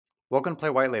Welcome to Play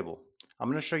White Label. I'm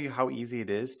going to show you how easy it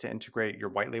is to integrate your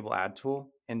white label ad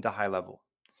tool into HighLevel.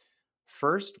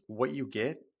 First, what you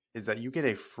get is that you get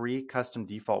a free custom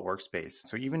default workspace.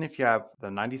 So even if you have the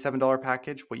 $97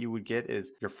 package, what you would get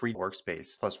is your free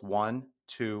workspace plus 1,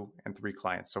 2, and 3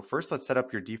 clients. So first, let's set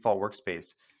up your default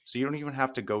workspace. So you don't even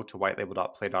have to go to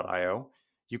whitelabel.play.io.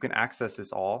 You can access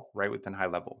this all right within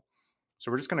HighLevel.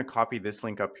 So we're just going to copy this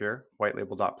link up here,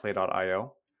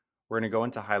 whitelabel.play.io. We're going to go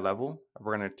into HighLevel.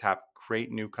 We're going to tap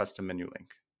Create New Custom Menu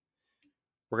Link.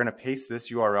 We're going to paste this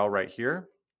URL right here.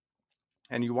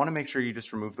 And you want to make sure you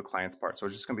just remove the clients part. So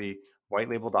it's just going to be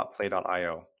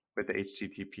whitelabel.play.io with the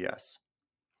HTTPS.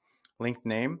 Link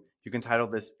name, you can title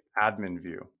this Admin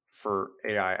View for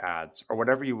AI ads or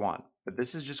whatever you want. But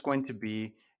this is just going to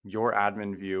be your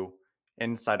admin view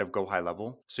inside of Go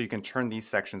HighLevel. So you can turn these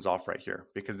sections off right here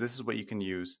because this is what you can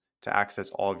use to access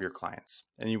all of your clients.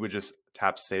 And you would just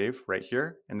tap save right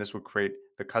here, and this would create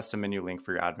the custom menu link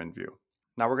for your admin view.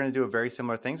 Now we're going to do a very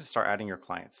similar thing to start adding your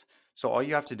clients. So all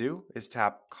you have to do is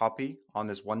tap copy on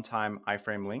this one-time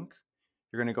iframe link.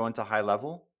 You're going to go into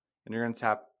HighLevel and you're going to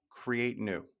tap create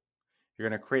new. You're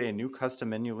going to create a new custom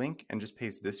menu link and just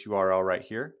paste this URL right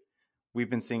here. We've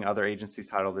been seeing other agencies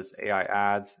title this AI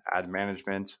ads, ad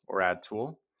management, or ad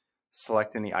tool.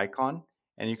 Select any icon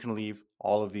and you can leave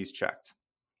all of these checked.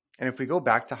 And if we go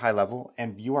back to HighLevel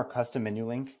and view our custom menu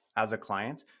link as a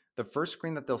client, the first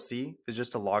screen that they'll see is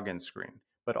just a login screen.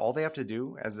 But all they have to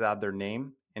do is add their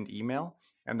name and email,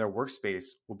 and their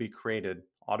workspace will be created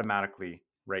automatically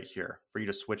right here for you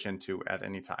to switch into at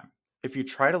any time. If you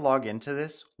try to log into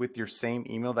this with your same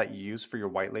email that you use for your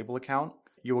white label account,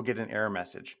 you will get an error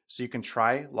message. So you can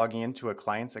try logging into a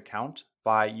client's account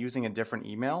by using a different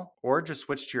email, or just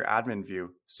switch to your admin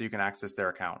view so you can access their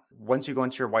account. Once you go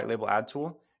into your white label ad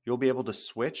tool, you'll be able to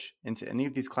switch into any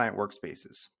of these client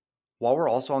workspaces. While we're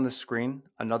also on this screen,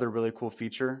 another really cool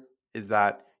feature is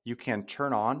that you can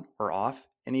turn on or off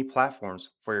any platforms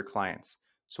for your clients.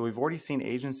 So we've already seen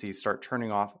agencies start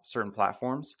turning off certain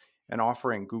platforms and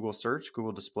offering Google Search,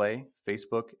 Google Display,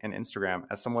 Facebook, and Instagram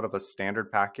as somewhat of a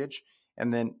standard package.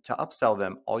 And then to upsell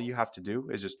them, all you have to do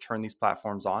is just turn these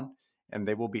platforms on and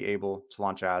they will be able to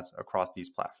launch ads across these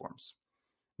platforms.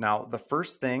 Now, the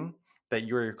first thing that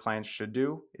you or your clients should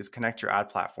do is connect your ad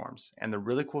platforms. And the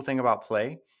really cool thing about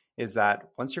Play is that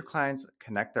once your clients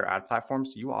connect their ad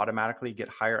platforms, you automatically get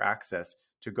higher access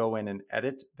to go in and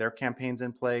edit their campaigns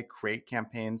in Play, create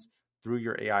campaigns through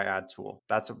your AI ad tool.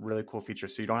 That's a really cool feature.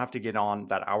 So you don't have to get on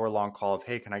that hour-long call of,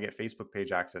 hey, can I get Facebook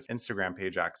page access, Instagram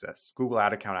page access, Google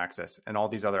ad account access, and all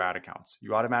these other ad accounts.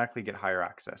 You automatically get higher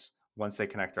access once they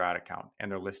connect their ad account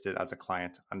and they're listed as a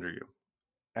client under you.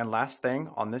 And last thing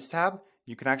on this tab,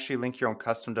 you can actually link your own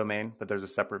custom domain, but there's a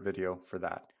separate video for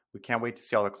that. We can't wait to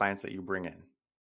see all the clients that you bring in.